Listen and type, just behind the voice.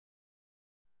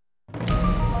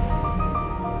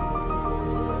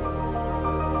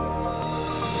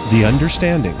The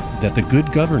understanding that the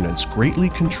good governance greatly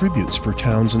contributes for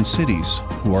towns and cities,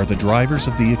 who are the drivers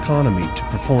of the economy, to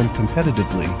perform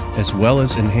competitively as well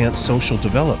as enhance social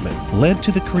development, led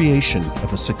to the creation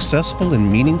of a successful and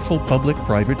meaningful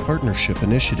public-private partnership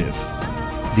initiative,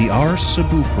 the Our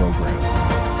Cebu Program.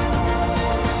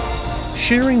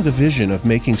 Sharing the vision of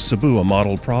making Cebu a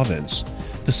model province,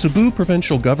 the Cebu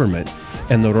Provincial Government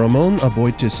and the Ramon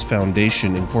Aboitiz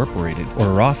Foundation Inc,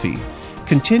 or RAFI,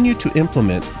 continue to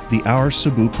implement the Our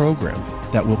Cebu Program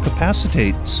that will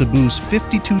capacitate Cebu's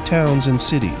 52 towns and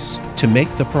cities to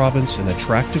make the province an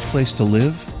attractive place to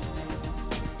live,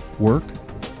 work,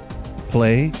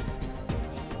 play,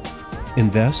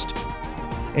 invest,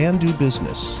 and do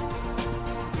business.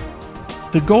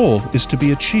 The goal is to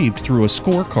be achieved through a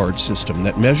scorecard system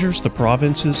that measures the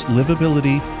province's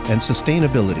livability and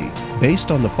sustainability based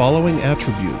on the following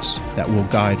attributes that will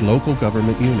guide local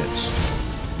government units.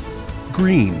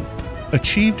 Green,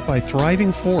 achieved by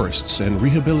thriving forests and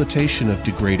rehabilitation of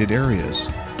degraded areas,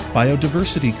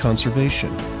 biodiversity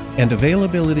conservation, and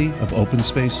availability of open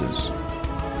spaces.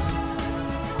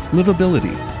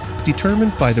 Livability,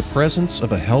 determined by the presence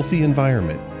of a healthy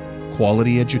environment,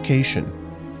 quality education,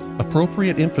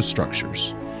 appropriate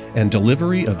infrastructures, and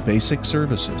delivery of basic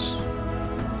services.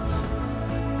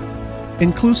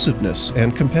 Inclusiveness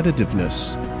and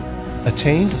competitiveness,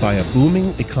 attained by a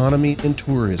booming economy and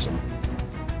tourism.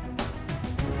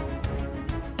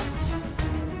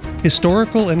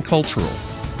 Historical and cultural,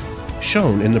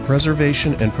 shown in the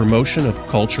preservation and promotion of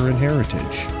culture and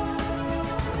heritage.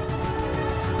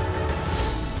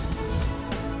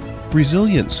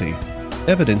 Resiliency,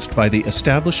 evidenced by the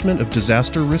establishment of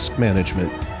disaster risk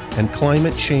management and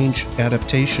climate change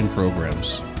adaptation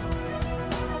programs.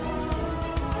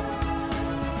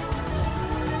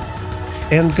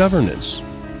 And governance,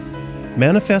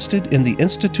 manifested in the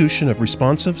institution of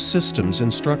responsive systems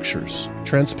and structures,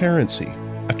 transparency,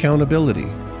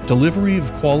 accountability, delivery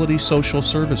of quality social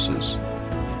services,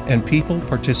 and people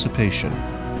participation.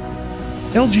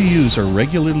 LGUs are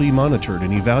regularly monitored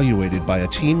and evaluated by a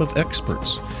team of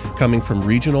experts coming from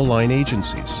regional line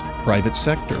agencies, private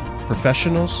sector,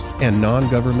 professionals, and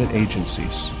non-government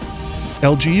agencies.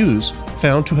 LGUs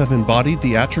found to have embodied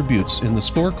the attributes in the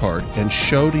scorecard and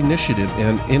showed initiative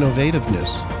and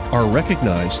innovativeness are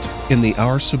recognized in the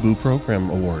Our Cebu Program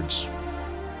Awards.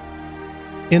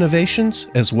 Innovations,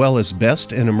 as well as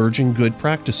best and emerging good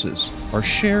practices, are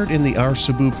shared in the Our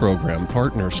Cebu Program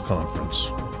Partners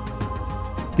Conference.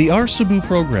 The Our Cebu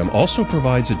Program also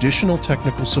provides additional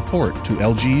technical support to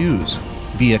LGUs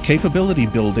via capability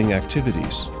building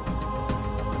activities.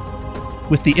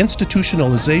 With the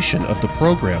institutionalization of the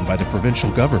program by the provincial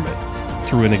government,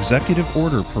 through an executive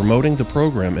order promoting the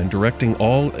program and directing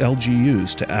all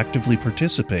LGUs to actively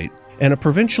participate, and a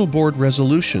Provincial Board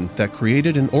Resolution that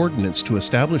created an ordinance to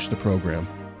establish the program,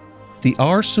 the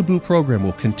Our Cebu Program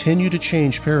will continue to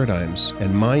change paradigms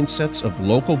and mindsets of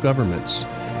local governments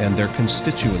and their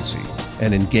constituency,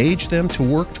 and engage them to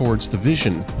work towards the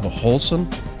vision of a wholesome,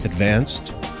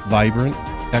 advanced, vibrant,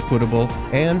 equitable,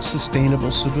 and sustainable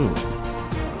Cebu.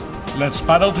 Let's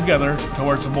paddle together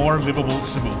towards a more livable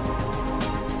Cebu.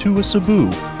 To a Cebu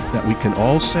that we can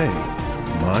all say,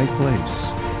 my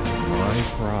place, my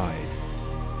pride.